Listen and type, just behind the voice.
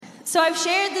So I've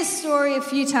shared this story a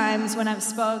few times when I've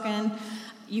spoken.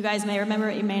 You guys may remember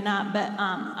it, you may not, but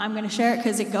I'm going to share it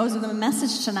because it goes with the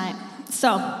message tonight.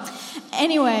 So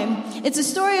anyway, it's a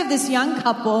story of this young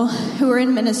couple who were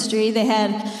in ministry. They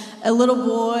had a little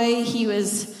boy. He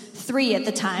was 3 at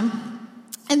the time.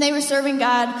 And they were serving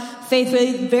God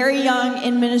faithfully, very young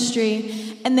in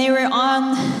ministry. And they were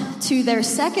on to their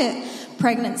second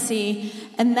pregnancy.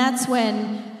 And that's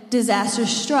when disaster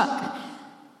struck.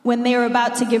 When they were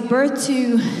about to give birth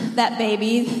to that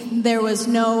baby, there was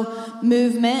no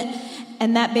movement.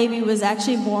 And that baby was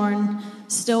actually born,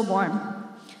 stillborn.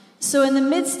 So in the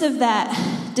midst of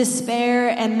that despair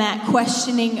and that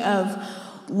questioning of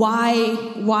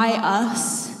why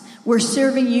us? We're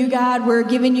serving you, God. We're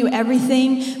giving you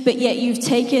everything, but yet you've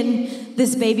taken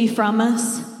this baby from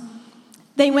us.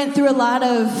 They went through a lot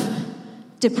of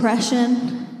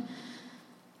depression,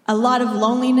 a lot of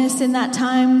loneliness in that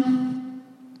time.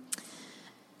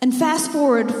 And fast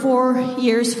forward 4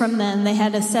 years from then, they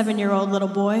had a 7-year-old little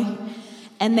boy,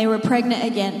 and they were pregnant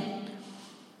again.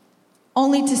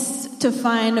 Only to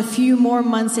find a few more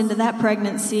months into that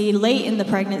pregnancy, late in the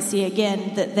pregnancy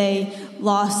again, that they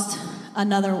lost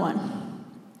another one.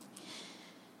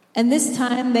 And this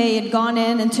time they had gone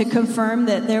in and to confirm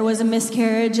that there was a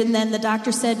miscarriage, and then the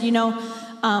doctor said,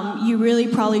 you really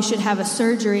probably should have a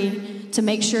surgery to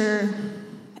make sure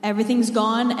everything's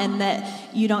gone and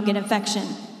that you don't get infection.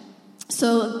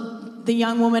 So the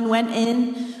young woman went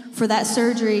in for that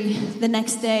surgery the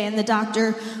next day, and the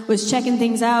doctor was checking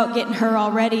things out, getting her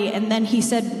all ready, and then he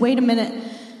said, wait a minute.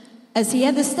 As he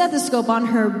had the stethoscope on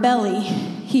her belly,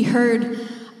 he heard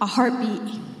a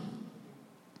heartbeat.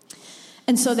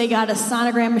 And so they got a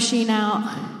sonogram machine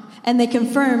out, and they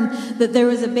confirmed that there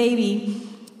was a baby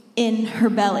in her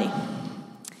belly.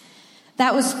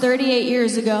 That was 38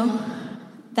 years ago.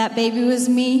 That baby was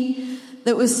me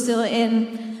that was still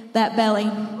in that belly.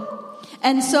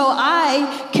 And so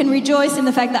I can rejoice in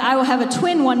the fact that I will have a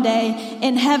twin one day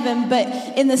in heaven.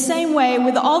 But in the same way,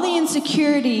 with all the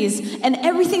insecurities and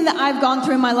everything that I've gone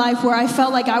through in my life where I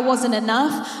felt like I wasn't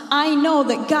enough, I know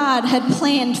that God had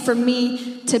planned for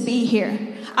me to be here.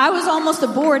 I was almost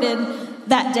aborted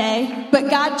that day, but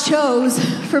God chose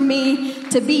for me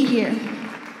to be here.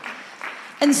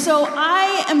 And so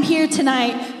I am here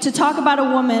tonight to talk about a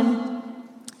woman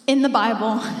in the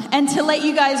Bible, and to let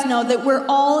you guys know that we're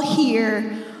all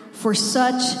here for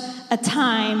such a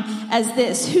time as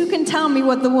this. Who can tell me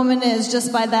what the woman is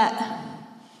just by that?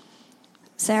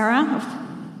 Sarah?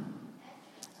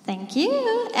 Thank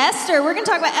you. Esther. We're going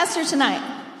to talk about Esther tonight.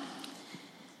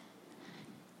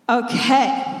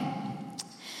 Okay.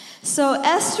 So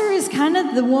Esther is kind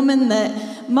of the woman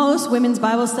that most women's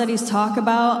Bible studies talk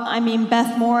about. I mean,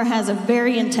 Beth Moore has a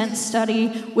very intense study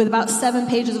with about 7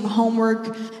 pages of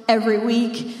homework every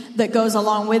week that goes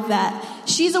along with that.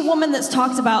 She's a woman that's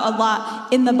talked about a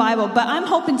lot in the Bible, but I'm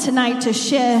hoping tonight to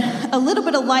shed a little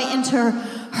bit of light into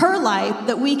her life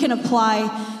that we can apply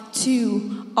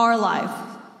to our life.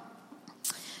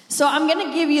 So I'm going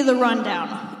to give you the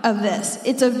rundown of this.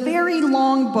 It's a very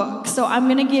long book, so I'm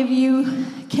going to give you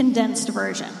condensed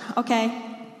version, okay?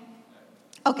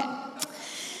 Okay.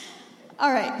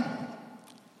 All right.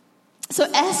 So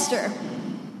Esther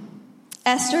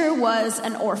was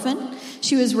an orphan.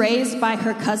 She was raised by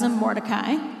her cousin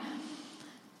Mordecai.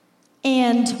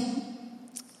 And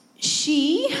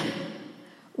she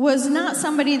was not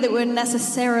somebody that would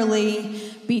necessarily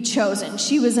be chosen.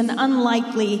 She was an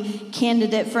unlikely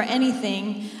candidate for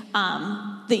anything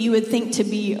that you would think to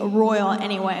be royal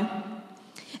anyway.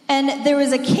 And there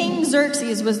was a king,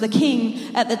 Xerxes was the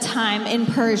king at the time in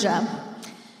Persia.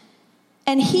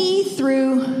 And he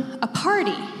threw a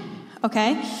party,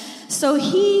 okay? So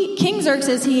King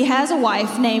Xerxes, he has a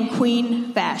wife named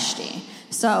Queen Vashti.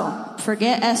 So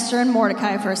forget Esther and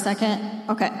Mordecai for a second.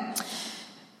 Okay.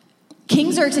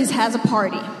 King Xerxes has a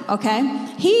party, okay?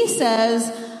 He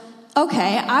says,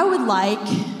 okay, I would like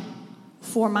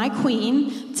for my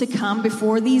queen to come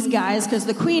before these guys, because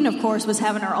the queen, of course, was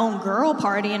having her own girl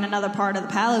party in another part of the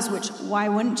palace, which, why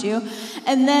wouldn't you?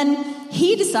 And then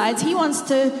he decides he wants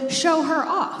to show her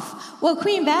off. Well,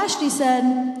 Queen Vashti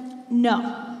said,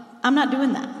 no, I'm not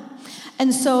doing that.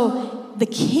 And so the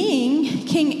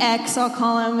King X, I'll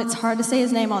call him, it's hard to say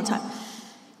his name all the time.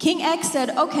 King X said,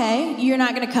 okay, you're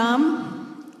not going to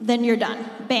come, then you're done.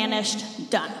 Banished,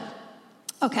 done.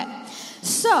 Okay.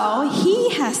 So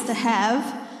he has to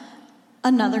have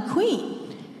another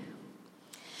queen.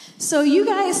 So you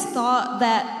guys thought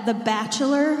that The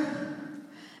Bachelor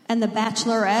and The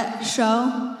Bachelorette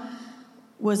show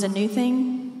was a new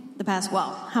thing the past, well,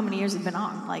 how many years have it been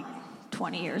on? Like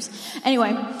 20 years.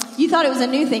 Anyway, you thought it was a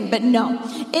new thing, but no.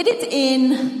 It is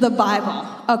in the Bible,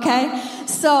 okay?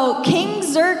 So King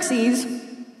Xerxes,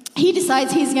 he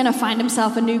decides he's going to find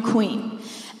himself a new queen.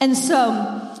 And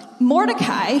so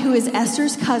Mordecai, who is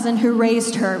Esther's cousin who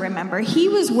raised her, remember, he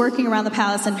was working around the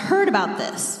palace and heard about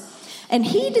this. And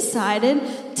he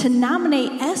decided to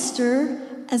nominate Esther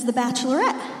as the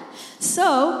bachelorette.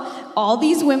 So all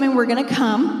these women were going to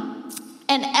come,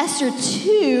 and Esther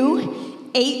 2,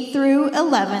 8 through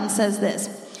 11 says this.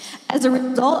 As a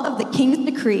result of the king's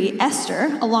decree,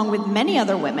 Esther, along with many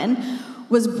other women,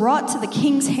 was brought to the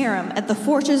king's harem at the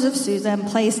fortress of Susa and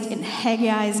placed in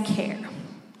Heggai's care.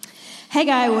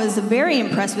 Haggai was very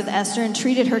impressed with Esther and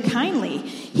treated her kindly.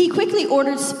 He quickly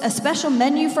ordered a special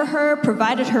menu for her,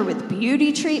 provided her with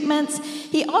beauty treatments.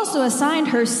 He also assigned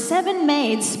her 7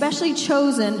 maids specially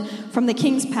chosen from the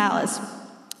king's palace.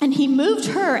 And he moved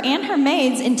her and her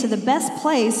maids into the best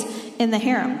place in the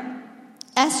harem.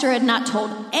 Esther had not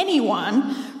told anyone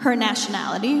her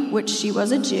nationality, which she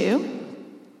was a Jew,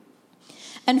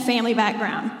 and family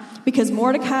background, because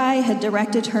Mordecai had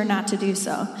directed her not to do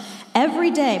so.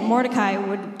 Every day, Mordecai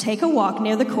would take a walk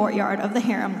near the courtyard of the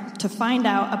harem to find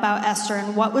out about Esther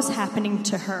and what was happening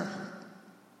to her.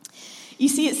 You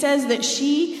see, it says that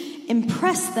she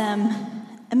impressed them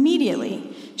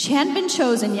immediately. She hadn't been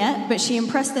chosen yet, but she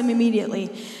impressed them immediately.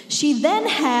 She then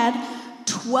had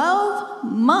 12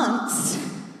 months,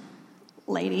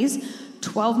 ladies,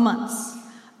 12 months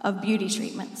of beauty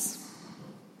treatments.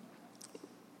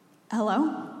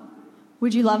 Hello?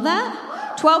 Would you love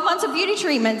that? 12 months of beauty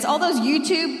treatments, all those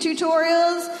YouTube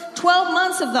tutorials, 12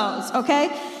 months of those, okay?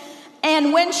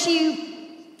 And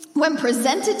when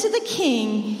presented to the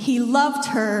king, he loved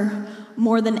her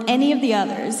more than any of the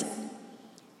others.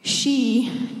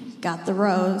 She got the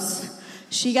rose.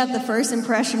 She got the first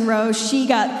impression rose. She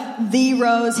got the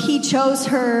rose. He chose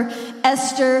her.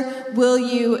 Esther, will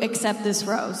you accept this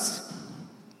rose?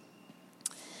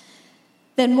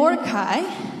 Then Mordecai,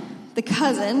 the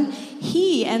cousin,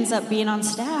 he ends up being on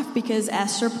staff because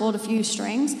Esther pulled a few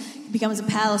strings. He becomes a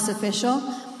palace official.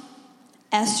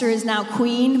 Esther is now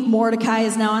queen. Mordecai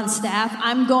is now on staff.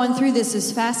 I'm going through this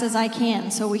as fast as I can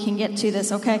so we can get to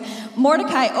this, okay?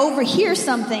 Mordecai overhears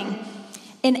something.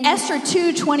 In Esther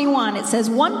 2:21, it says,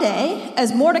 one day,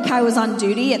 as Mordecai was on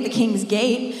duty at the king's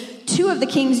gate, 2 of the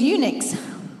king's eunuchs,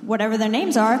 whatever their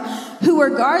names are, who were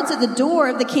guards at the door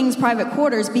of the king's private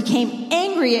quarters, became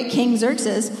angry at King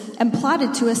Xerxes and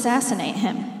plotted to assassinate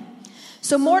him.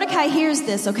 So Mordecai hears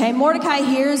this, okay? Mordecai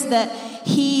hears that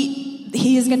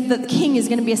the king is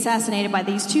going to be assassinated by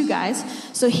these 2 guys.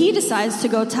 So he decides to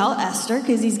go tell Esther,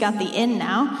 because he's got the in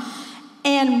now.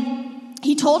 And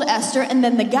he told Esther, and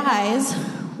then the guys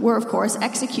were, of course,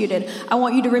 executed. I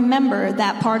want you to remember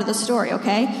that part of the story,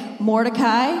 okay?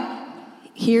 Mordecai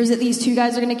hears that these 2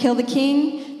 guys are going to kill the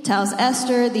king, tells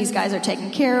Esther, these guys are taken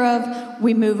care of,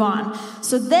 we move on.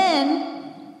 So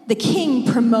then the king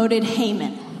promoted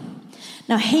Haman.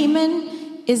 Now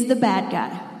Haman is the bad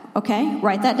guy, okay?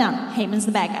 Write that down. Haman's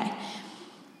the bad guy.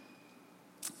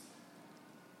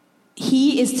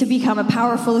 He is to become a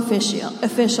powerful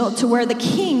official to where the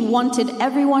king wanted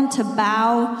everyone to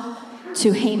bow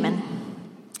to Haman.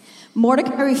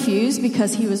 Mordecai refused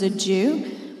because he was a Jew.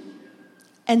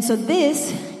 And so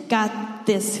this got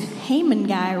this Haman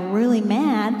guy really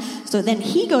mad. So then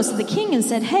he goes to the king and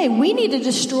said, hey, we need to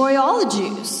destroy all the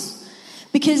Jews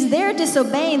because they're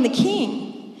disobeying the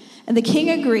king. And the king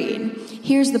agreed.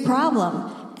 Here's the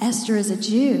problem. Esther is a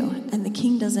Jew, and the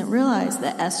king doesn't realize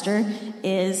that Esther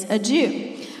is a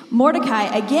Jew. Mordecai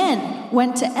again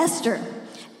went to Esther.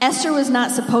 Esther was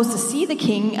not supposed to see the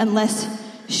king unless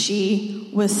she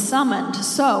was summoned.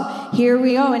 So here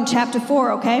we go in chapter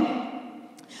 4, okay?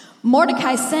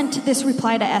 Mordecai sent this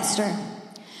reply to Esther.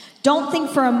 Don't think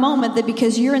for a moment that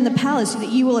because you're in the palace that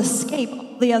you will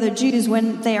escape the other Jews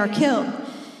when they are killed.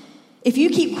 If you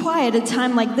keep quiet at a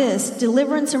time like this,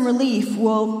 deliverance and relief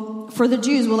for the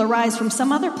Jews will arise from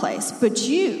some other place, but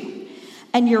you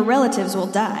and your relatives will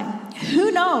die. Who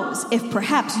knows if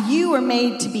perhaps you were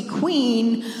made to be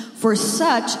queen for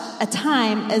such a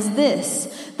time as this.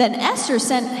 Then Esther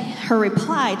sent her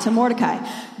reply to Mordecai,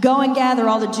 go and gather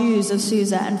all the Jews of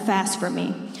Susa and fast for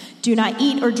me. Do not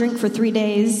eat or drink for 3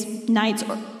 days, nights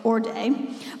or day.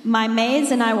 My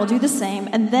maids and I will do the same,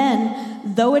 and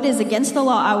then, though it is against the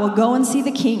law, I will go and see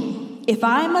the king. If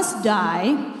I must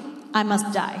die, I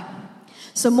must die.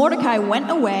 So Mordecai went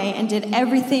away and did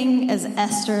everything as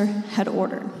Esther had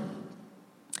ordered.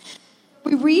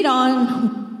 We read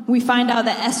on, we find out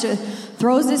that Esther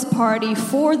throws this party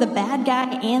for the bad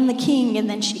guy and the king, and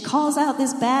then she calls out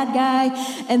this bad guy,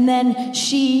 and then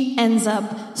she ends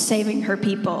up saving her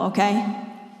people, okay?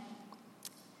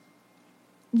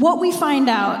 What we find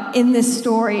out in this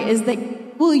story is that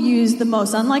we'll use the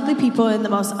most unlikely people in the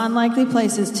most unlikely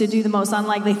places to do the most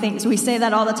unlikely things. We say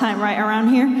that all the time, right, around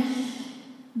here?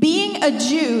 Being a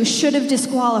Jew should have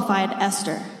disqualified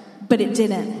Esther, but it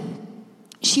didn't.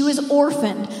 She was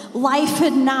orphaned. Life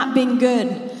had not been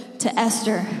good to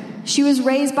Esther. She was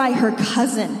raised by her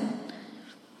cousin.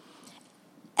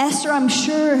 Esther, I'm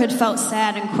sure, had felt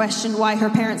sad and questioned why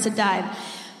her parents had died.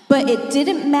 But it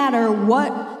didn't matter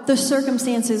what the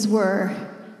circumstances were.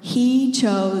 He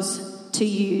chose to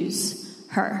use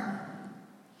her.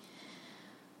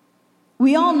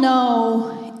 We all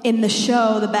know in the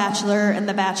show The Bachelor and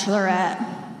The Bachelorette,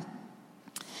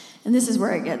 and this is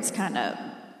where it gets kind of,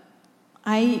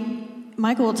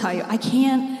 Michael will tell you, I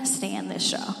can't stand this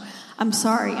show. I'm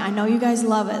sorry. I know you guys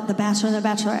love it. The Bachelor and The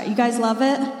Bachelorette. You guys love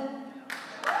it?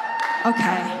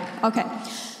 Okay.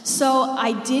 So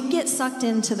I did get sucked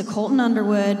into the Colton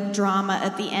Underwood drama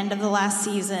at the end of the last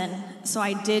season. So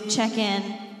I did check in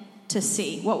to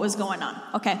see what was going on.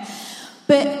 Okay.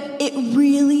 But it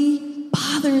really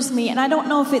bothers me. And I don't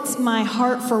know if it's my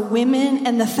heart for women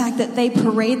and the fact that they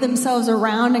parade themselves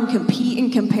around and compete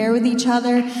and compare with each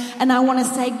other. And I want to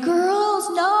say, girls,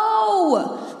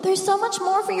 no. There's so much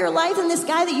more for your life than this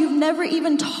guy that you've never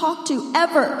even talked to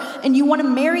ever. And you want to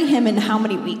marry him in how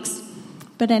many weeks?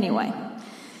 But anyway,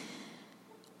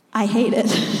 I hate it.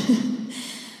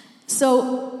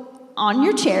 So on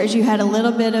your chairs, you had a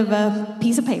little bit of a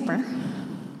piece of paper.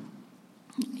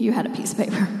 You had a piece of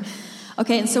paper.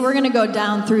 Okay, and so we're going to go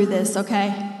down through this,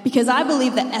 okay? Because I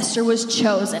believe that Esther was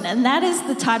chosen, and that is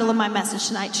the title of my message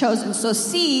tonight, Chosen. So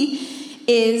C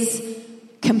is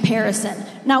comparison.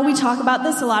 Now, we talk about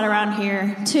this a lot around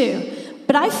here, too.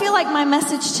 But I feel like my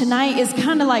message tonight is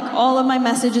kind of like all of my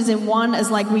messages in one,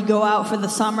 as like we go out for the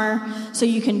summer, so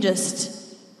you can just,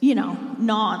 gnaw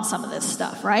on some of this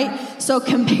stuff, right? So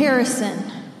comparison.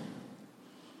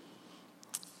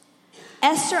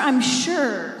 Esther, I'm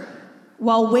sure,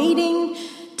 while waiting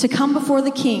to come before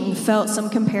the king, felt some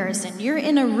comparison. You're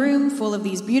in a room full of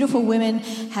these beautiful women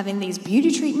having these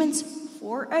beauty treatments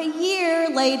for a year,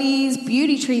 ladies,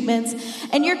 beauty treatments,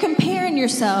 and you're comparing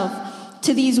yourself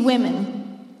to these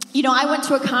women. I went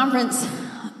to a conference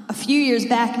a few years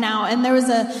back now, and there was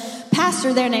a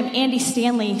pastor there named Andy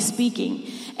Stanley speaking,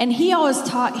 and he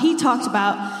talked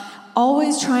about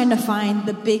always trying to find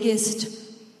the biggest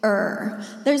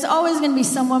There's always going to be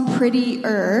someone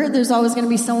prettier. There's always going to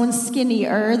be someone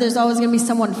skinnier. There's always going to be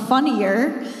someone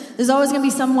funnier. There's always going to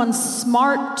be someone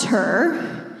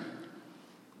smarter.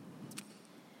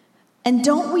 And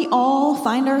don't we all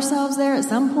find ourselves there at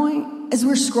some point as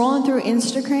we're scrolling through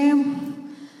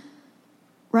Instagram?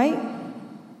 Right?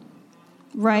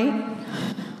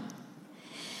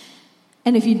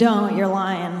 And if you don't, you're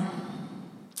lying.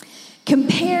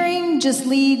 Comparing just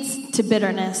leads to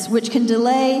bitterness, which can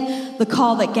delay the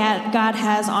call that God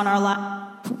has on our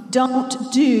life.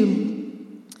 Don't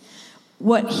do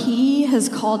what He has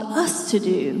called us to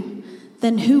do,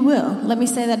 then who will? Let me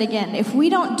say that again. If we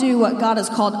don't do what God has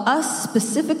called us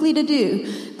specifically to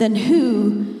do, then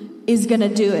who is going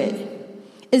to do it?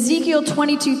 Ezekiel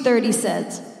 22:30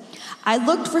 says, I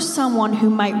looked for someone who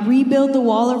might rebuild the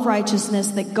wall of righteousness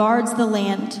that guards the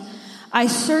land. I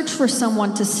searched for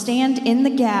someone to stand in the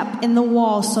gap in the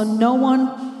wall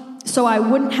so I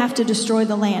wouldn't have to destroy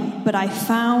the land, but I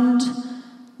found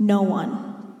no one.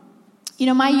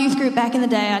 My youth group back in the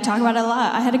day, I talk about it a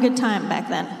lot. I had a good time back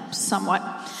then, somewhat.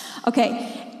 Okay,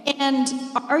 and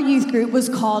our youth group was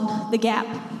called The Gap,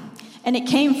 and it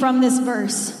came from this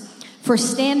verse, for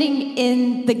standing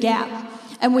in the gap.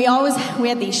 And we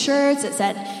had these shirts that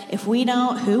said, if we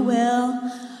don't, who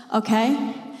will?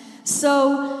 Okay,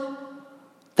 so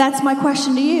that's my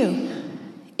question to you.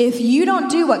 If you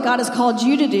don't do what God has called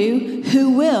you to do,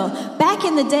 who will? Back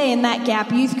in the day in that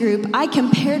Gap youth group, I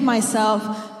compared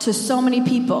myself to so many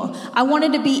people. I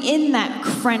wanted to be in that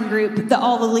friend group that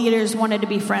all the leaders wanted to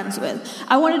be friends with.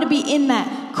 I wanted to be in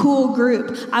that cool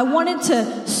group. I wanted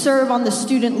to serve on the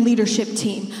student leadership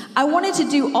team. I wanted to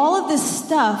do all of this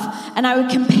stuff, and I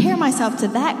would compare myself to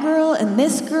that girl and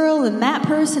this girl and that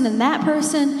person and that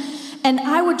person. And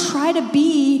I would try to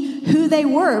be who they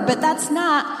were, but that's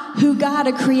not who God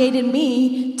had created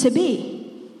me to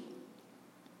be.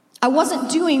 I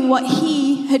wasn't doing what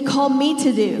He had called me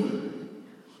to do.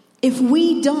 If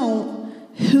we don't,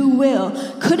 who will?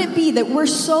 Could it be that we're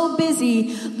so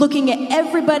busy looking at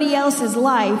everybody else's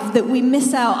life that we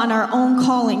miss out on our own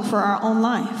calling for our own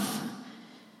life?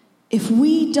 if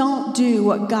we don't do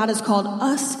what God has called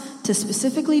us to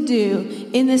specifically do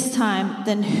in this time,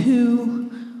 then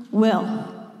who will?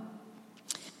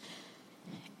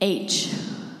 H.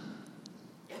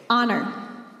 Honor.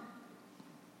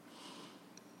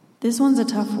 This one's a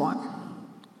tough one.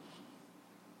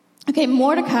 Okay,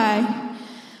 Mordecai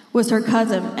was her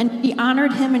cousin, and she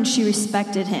honored him and she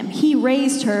respected him. He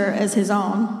raised her as his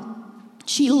own.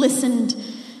 She listened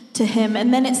to him.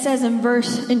 And then it says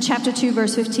in chapter 2,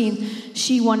 verse 15,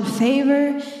 she won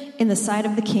favor in the sight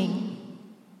of the king.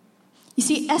 You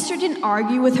see, Esther didn't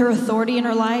argue with her authority in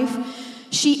her life.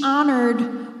 She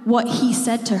honored what he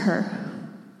said to her.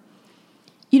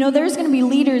 You know, there's going to be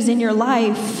leaders in your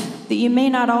life that you may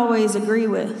not always agree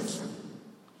with.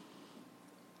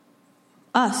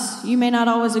 You may not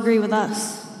always agree with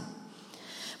us.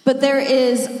 But there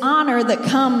is honor that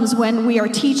comes when we are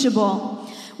teachable,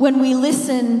 when we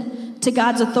listen to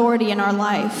God's authority in our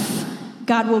life.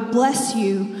 God will bless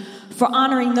you for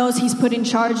honoring those he's put in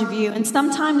charge of you. And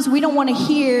sometimes we don't want to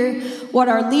hear what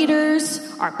our leaders,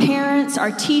 our parents,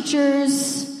 our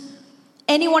teachers,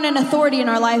 anyone in authority in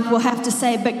our life will have to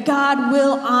say, but God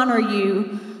will honor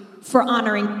you for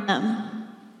honoring them.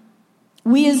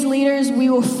 We as leaders,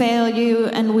 we will fail you,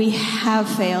 and we have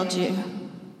failed you.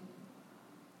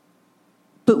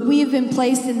 But we have been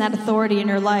placed in that authority in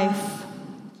your life.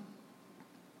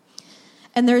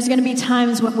 And there's going to be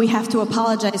times when we have to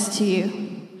apologize to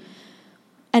you,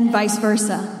 and vice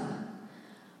versa.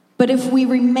 But if we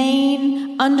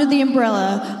remain under the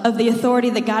umbrella of the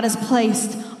authority that God has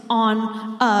placed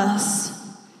on us,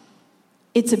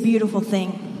 it's a beautiful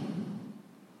thing.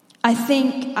 I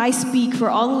think I speak for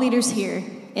all the leaders here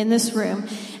in this room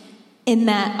in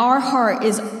that our heart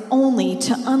is only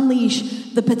to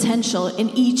unleash the potential in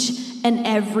each and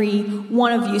every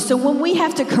one of you. So when we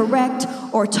have to correct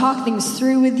or talk things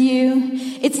through with you,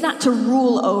 it's not to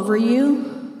rule over you.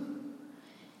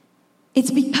 It's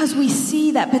because we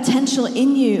see that potential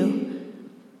in you.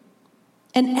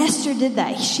 And Esther did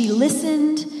that. She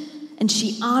listened and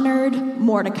she honored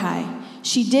Mordecai.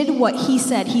 She did what he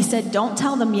said. He said, don't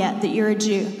tell them yet that you're a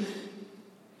Jew.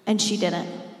 And she didn't.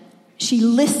 She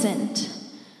listened.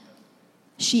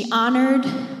 She honored.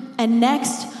 And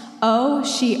next,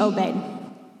 she obeyed.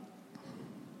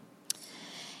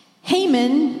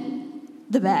 Haman,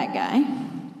 the bad guy,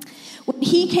 when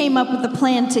he came up with the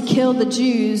plan to kill the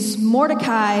Jews,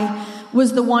 Mordecai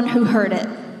was the one who heard it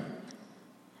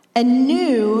and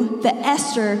knew that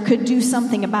Esther could do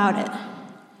something about it.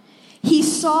 He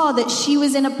saw that she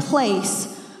was in a place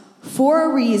for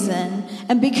a reason,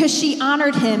 and because she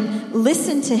honored him,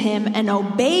 listened to him, and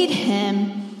obeyed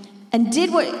him, and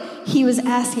did what he was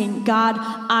asking, God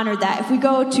honored that. If we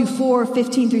go to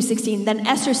 4:15 through 16, then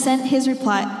Esther sent his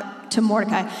reply to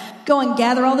Mordecai, go and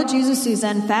gather all the Jews of Susa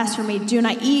and fast for me. Do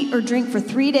not eat or drink for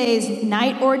 3 days,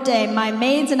 night or day. My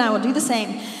maids and I will do the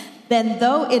same. Then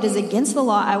though it is against the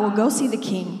law, I will go see the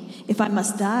king. If I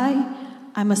must die,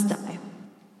 I must die.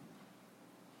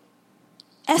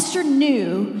 Esther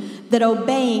knew that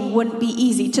obeying wouldn't be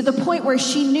easy, to the point where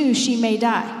she knew she may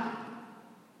die.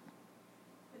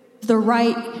 The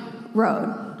right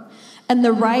road. And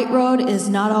the right road is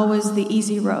not always the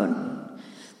easy road.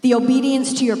 The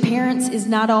obedience to your parents is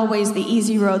not always the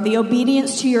easy road. The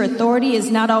obedience to your authority is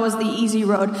not always the easy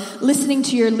road. Listening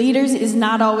to your leaders is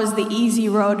not always the easy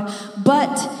road,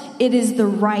 but it is the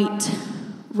right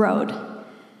road.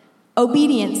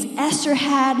 Obedience. Esther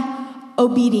had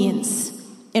obedience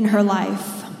in her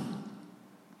life.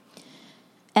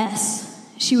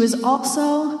 She was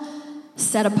also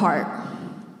set apart.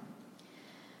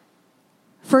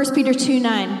 1 Peter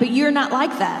 2:9, but you're not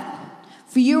like that.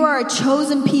 For you are a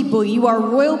chosen people, you are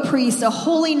royal priests, a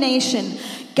holy nation,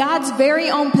 God's very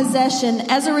own possession.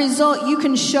 As a result, you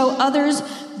can show others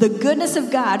the goodness of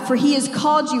God, for he has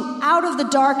called you out of the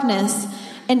darkness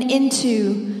and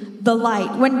into the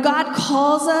light. When God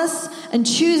calls us and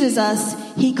chooses us,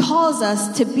 he calls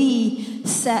us to be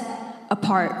set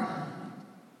apart.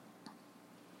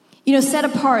 You know, set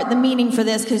apart, the meaning for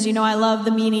this, because you know I love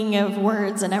the meaning of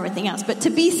words and everything else, but to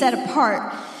be set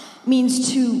apart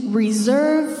means to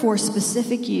reserve for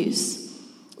specific use.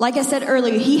 Like I said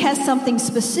earlier, he has something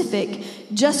specific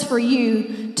just for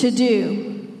you to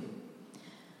do.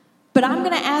 But I'm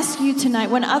going to ask you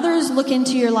tonight, when others look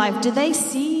into your life, do they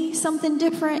see something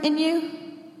different in you?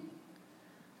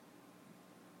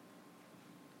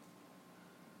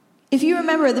 If you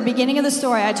remember at the beginning of the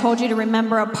story, I told you to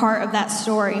remember a part of that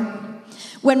story.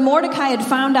 When Mordecai had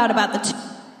found out about the two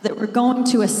that were going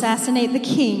to assassinate the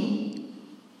king,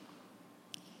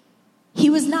 he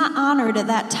was not honored at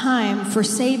that time for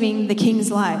saving the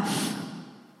king's life.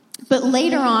 But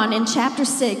later on in chapter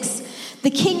 6,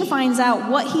 the king finds out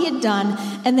what he had done,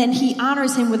 and then he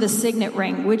honors him with a signet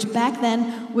ring, which back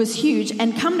then was huge.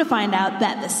 And come to find out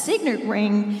that the signet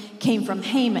ring came from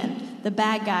Haman, the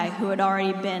bad guy who had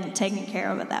already been taken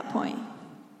care of at that point.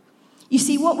 You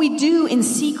see, what we do in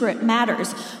secret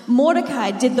matters.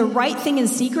 Mordecai did the right thing in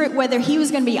secret, whether he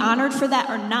was going to be honored for that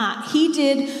or not. He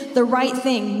did the right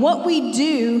thing. What we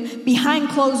do behind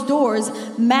closed doors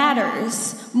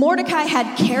matters. Mordecai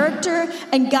had character,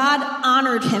 and God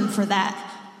honored him for that.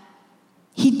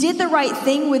 He did the right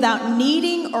thing without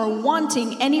needing or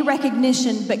wanting any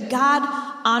recognition, but God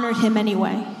honored him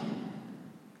anyway.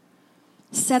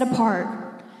 Set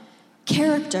apart.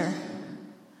 Character.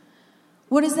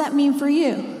 What does that mean for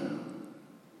you?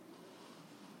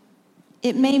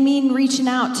 It may mean reaching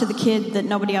out to the kid that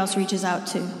nobody else reaches out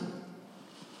to.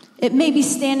 It may be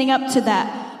standing up to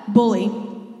that bully.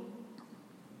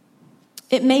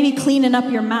 It may be cleaning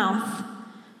up your mouth.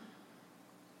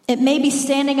 It may be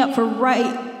standing up for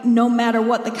right no matter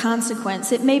what the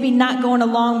consequence. It may be not going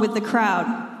along with the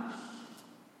crowd.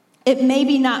 It may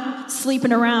be not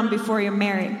sleeping around before you're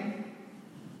married.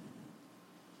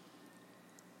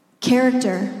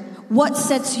 Character. What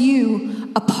sets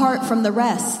you apart from the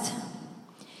rest?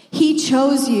 He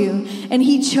chose you, and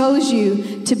he chose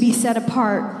you to be set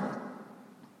apart.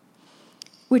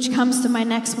 Which comes to my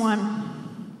next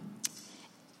one.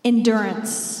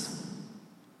 Endurance.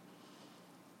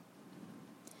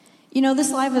 You know,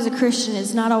 this life as a Christian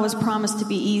is not always promised to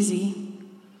be easy.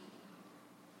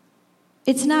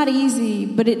 It's not easy,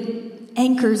 but it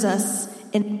anchors us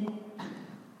in.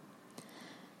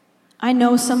 I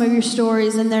know some of your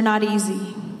stories, and they're not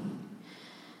easy.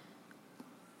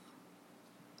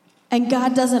 And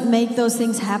God doesn't make those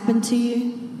things happen to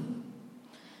you,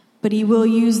 but he will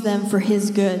use them for his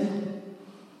good.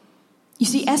 You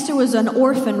see, Esther was an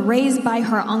orphan raised by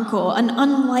her uncle, an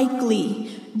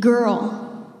unlikely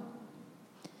girl.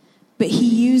 But he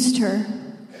used her.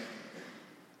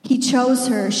 He chose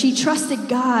her. She trusted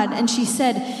God, and she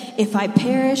said, if I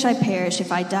perish, I perish.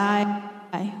 If I die,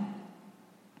 I die.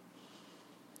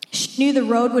 She knew the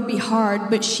road would be hard,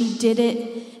 but she did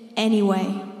it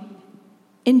anyway.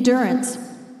 Endurance.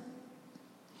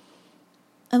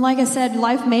 And like I said,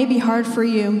 life may be hard for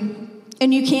you,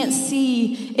 and you can't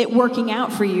see it working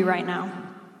out for you right now,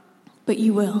 but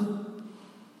you will.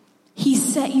 He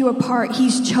set you apart.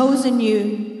 He's chosen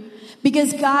you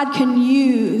because God can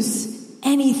use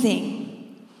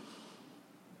anything.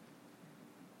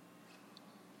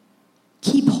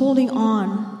 Keep holding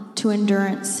on to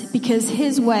endurance, because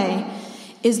his way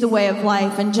is the way of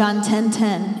life. And John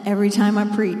 10:10, every time I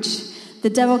preach, the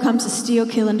devil comes to steal,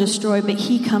 kill, and destroy, but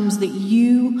he comes that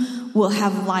you will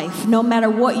have life. No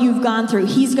matter what you've gone through,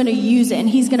 he's going to use it, and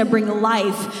he's going to bring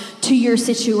life to your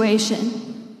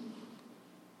situation.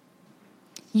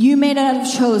 You may not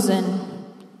have chosen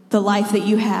the life that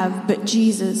you have, but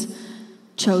Jesus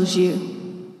chose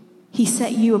you. He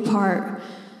set you apart.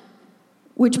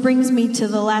 Which brings me to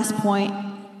the last point,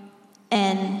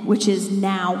 and which is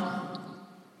now.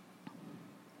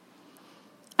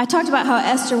 I talked about how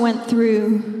Esther went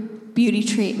through beauty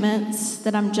treatments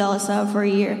that I'm jealous of for a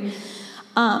year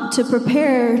to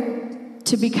prepare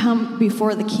to become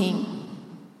before the king.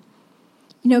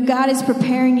 You know, God is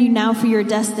preparing you now for your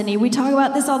destiny. We talk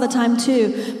about this all the time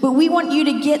too, but we want you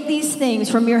to get these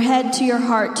things from your head to your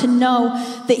heart to know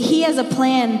that he has a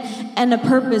plan and a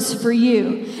purpose for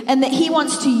you, and that he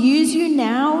wants to use you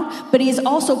now, but he is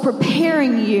also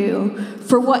preparing you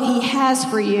for what he has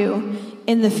for you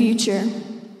in the future.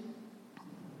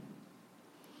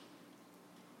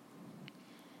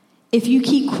 If you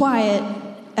keep quiet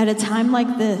at a time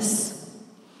like this,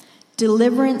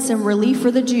 deliverance and relief for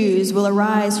the Jews will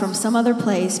arise from some other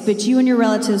place, but you and your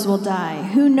relatives will die.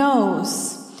 Who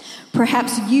knows?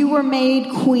 Perhaps you were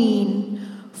made queen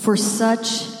for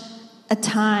such a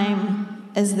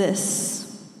time as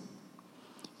this.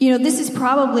 You know, this is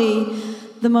probably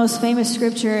the most famous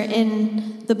scripture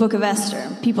in the book of Esther.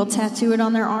 People tattoo it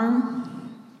on their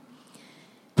arm.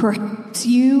 Perhaps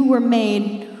you were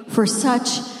made for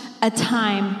such a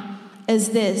time as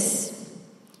this.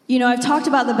 You know, I've talked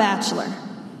about The Bachelor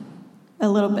a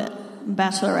little bit,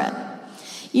 Bachelorette.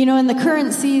 You know, in the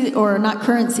current season, or not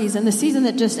current season, the season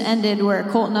that just ended, where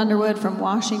Colton Underwood from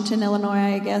Washington,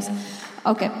 Illinois, I guess.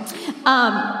 Okay.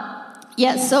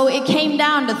 Yeah, so it came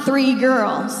down to 3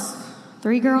 girls.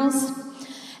 3 girls.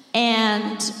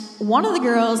 And one of the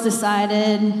girls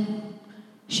decided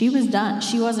she was done.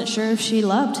 She wasn't sure if she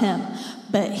loved him,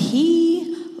 but he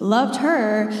loved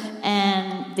her,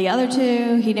 and the other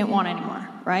 2, he didn't want anymore,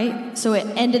 right? So it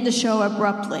ended the show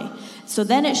abruptly. So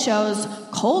then it shows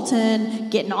Colton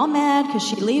getting all mad because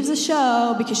she leaves the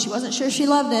show because she wasn't sure she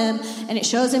loved him. And it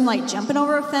shows him like jumping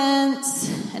over a fence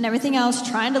and everything else,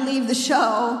 trying to leave the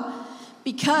show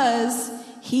because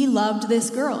he loved this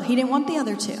girl. He didn't want the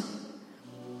other two.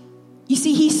 You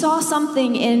see, he saw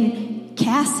something in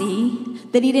Cassie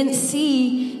that he didn't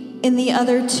see in the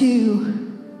other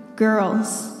two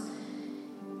girls.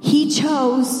 He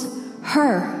chose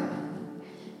her.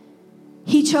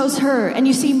 He chose her. And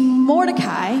you see,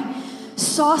 Mordecai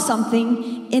saw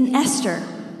something in Esther.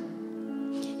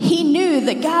 He knew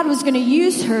that God was going to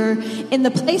use her in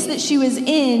the place that she was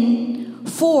in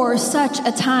for such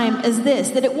a time as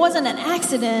this. That it wasn't an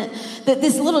accident that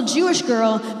this little Jewish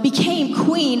girl became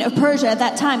queen of Persia at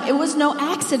that time. It was no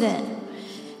accident.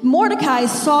 Mordecai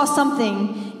saw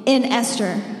something in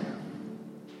Esther.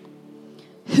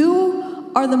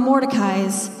 Who are the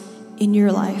Mordecais in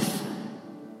your life?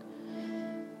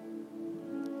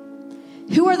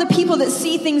 Who are the people that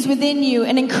see things within you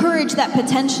and encourage that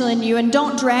potential in you and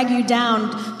don't drag you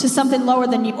down to something lower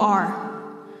than you are?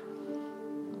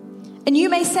 And you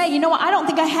may say, you know what, I don't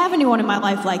think I have anyone in my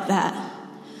life like that.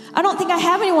 I don't think I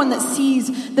have anyone that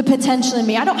sees the potential in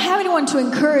me. I don't have anyone to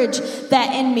encourage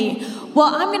that in me.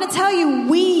 Well, I'm going to tell you,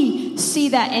 we see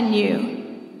that in you.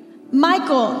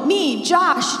 Michael, me,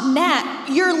 Josh, Nat,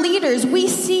 your leaders, we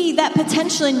see that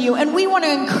potential in you, and we want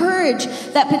to encourage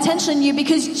that potential in you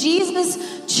because Jesus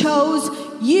chose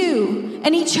you,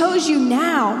 and he chose you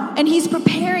now, and he's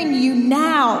preparing you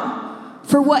now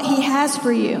for what he has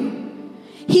for you.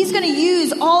 He's going to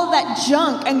use all of that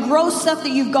junk and gross stuff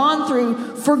that you've gone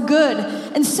through for good,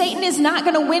 and Satan is not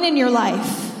going to win in your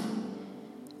life.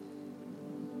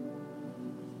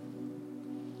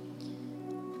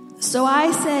 So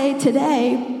I say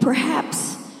today,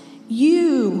 perhaps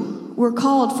you were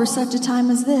called for such a time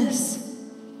as this.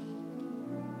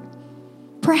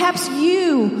 Perhaps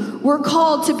you were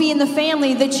called to be in the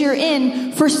family that you're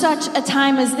in for such a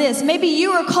time as this. Maybe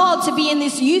you were called to be in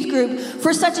this youth group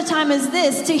for such a time as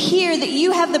this, to hear that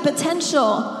you have the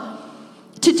potential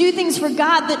to do things for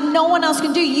God that no one else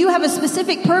can do. You have a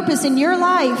specific purpose in your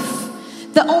life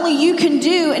that only you can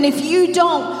do. And if you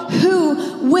don't,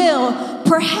 who will?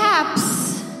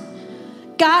 Perhaps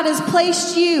God has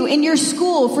placed you in your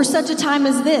school for such a time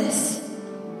as this.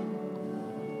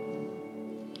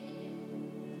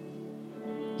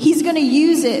 He's going to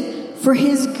use it for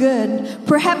his good.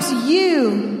 Perhaps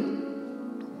you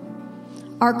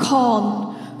are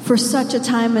called for such a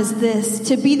time as this,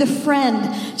 to be the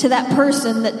friend to that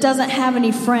person that doesn't have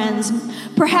any friends.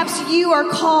 Perhaps you are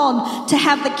called to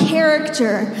have the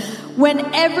character when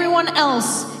everyone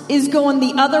else is going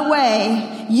the other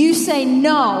way. You say,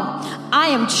 no, I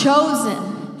am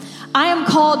chosen. I am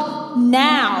called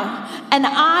now, and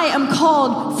I am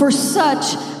called for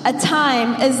such a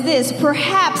time as this.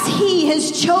 Perhaps he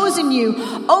has chosen you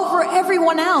over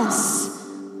everyone else.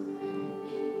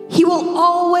 He will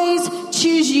always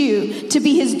choose you to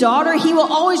be his daughter. He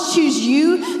will always choose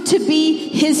you to be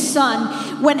his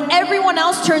son. When everyone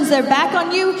else turns their back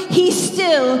on you, he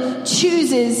still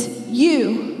chooses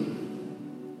you.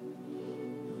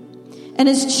 And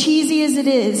as cheesy as it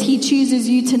is, he chooses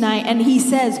you tonight, and he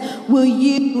says, will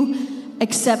you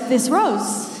accept this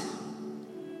rose?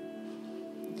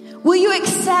 Will you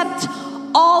accept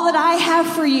all that I have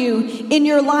for you in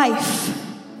your life?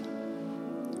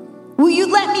 Will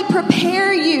you let me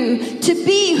prepare you to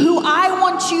be who I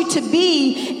want you to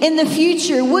be in the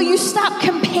future? Will you stop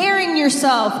comparing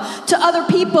yourself to other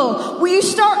people? Will you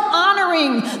start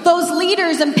honoring those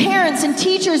leaders and parents and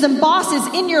teachers and bosses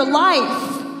in your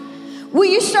life? Will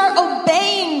you start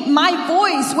obeying my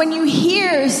voice when you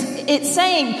hear it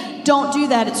saying, don't do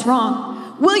that, it's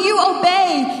wrong? Will you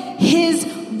obey his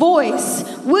voice?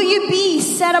 Will you be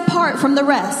set apart from the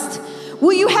rest?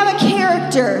 Will you have a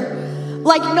character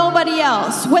like nobody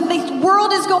else? When the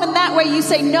world is going that way, you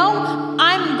say, no,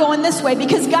 I'm going this way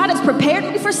because God has prepared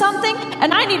me for something,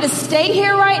 and I need to stay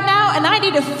here right now, and I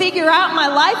need to figure out my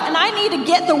life, and I need to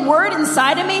get the word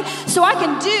inside of me so I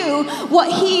can do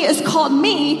what he has called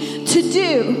me to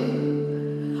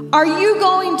do. Are you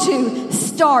going to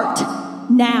start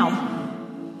now?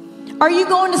 Are you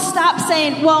going to stop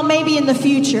saying, well, maybe in the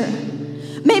future?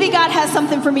 Maybe God has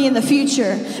something for me in the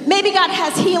future. Maybe God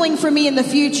has healing for me in the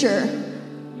future.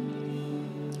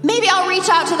 Maybe I'll reach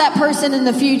out to that person in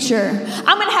the future.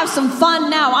 I'm going to have some fun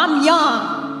now. I'm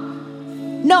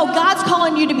young. No, God's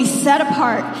calling you to be set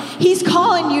apart. He's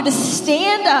calling you to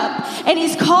stand up, and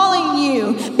he's calling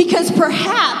you because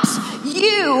perhaps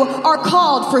You are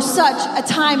called for such a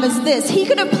time as this. He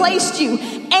could have placed you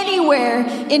anywhere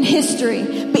in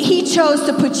history, but he chose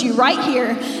to put you right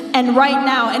here and right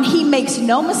now, and he makes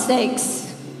no mistakes.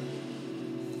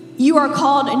 You are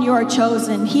called and you are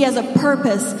chosen. He has a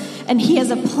purpose and he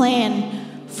has a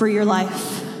plan for your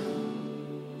life.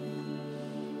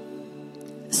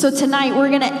 So tonight we're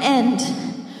going to end.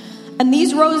 And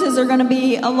these roses are going to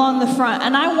be along the front.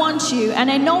 And I want you, and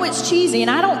I know it's cheesy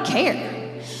and I don't care,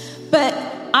 but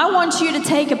I want you to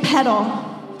take a pedal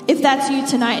if that's you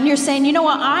tonight. And you're saying, you know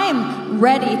what, I am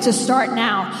ready to start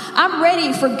now. I'm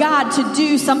ready for God to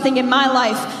do something in my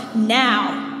life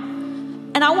now.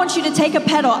 And I want you to take a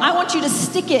pedal. I want you to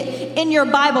stick it in your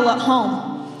Bible at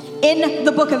home, in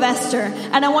the book of Esther.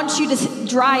 And I want you to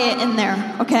dry it in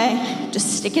there, okay?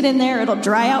 Just stick it in there. It'll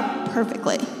dry out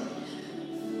perfectly.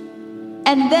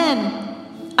 And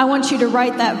then I want you to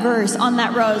write that verse on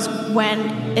that rose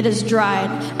when it is dried.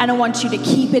 And I want you to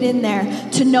keep it in there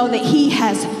to know that he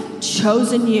has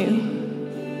chosen you.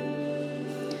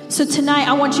 So tonight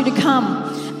I want you to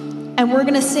come and we're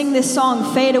going to sing this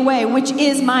song, Fade Away, which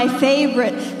is my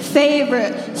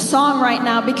favorite song right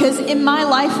now. Because in my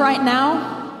life right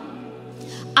now,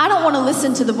 I don't want to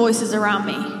listen to the voices around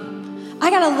me. I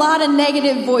got a lot of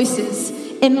negative voices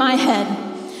in my head.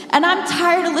 And I'm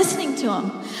tired of listening to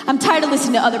them. I'm tired of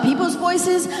listening to other people's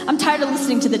voices. I'm tired of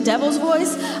listening to the devil's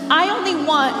voice. I only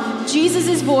want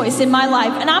Jesus' voice in my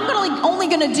life. And I'm only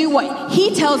going to do what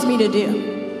he tells me to do.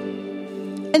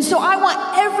 And so I want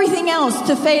everything else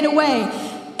to fade away.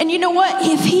 And you know what?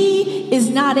 If he is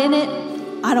not in it,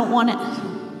 I don't want it.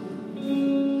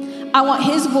 I want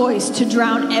his voice to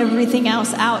drown everything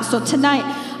else out. So tonight,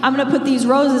 I'm going to put these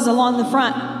roses along the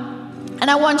front. And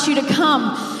I want you to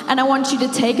come and I want you to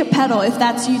take a pedal if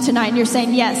that's you tonight. And you're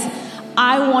saying, yes,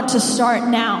 I want to start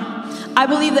now. I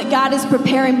believe that God is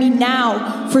preparing me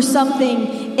now for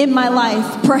something in my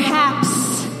life.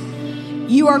 Perhaps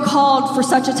you are called for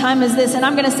such a time as this. And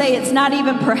I'm going to say it's not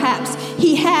even perhaps.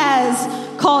 He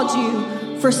has called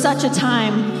you for such a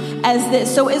time as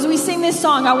this. So as we sing this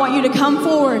song, I want you to come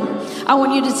forward. I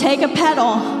want you to take a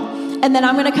pedal. And then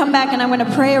I'm going to come back and I'm going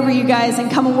to pray over you guys and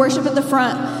come and worship at the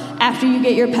front after you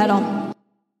get your pedal.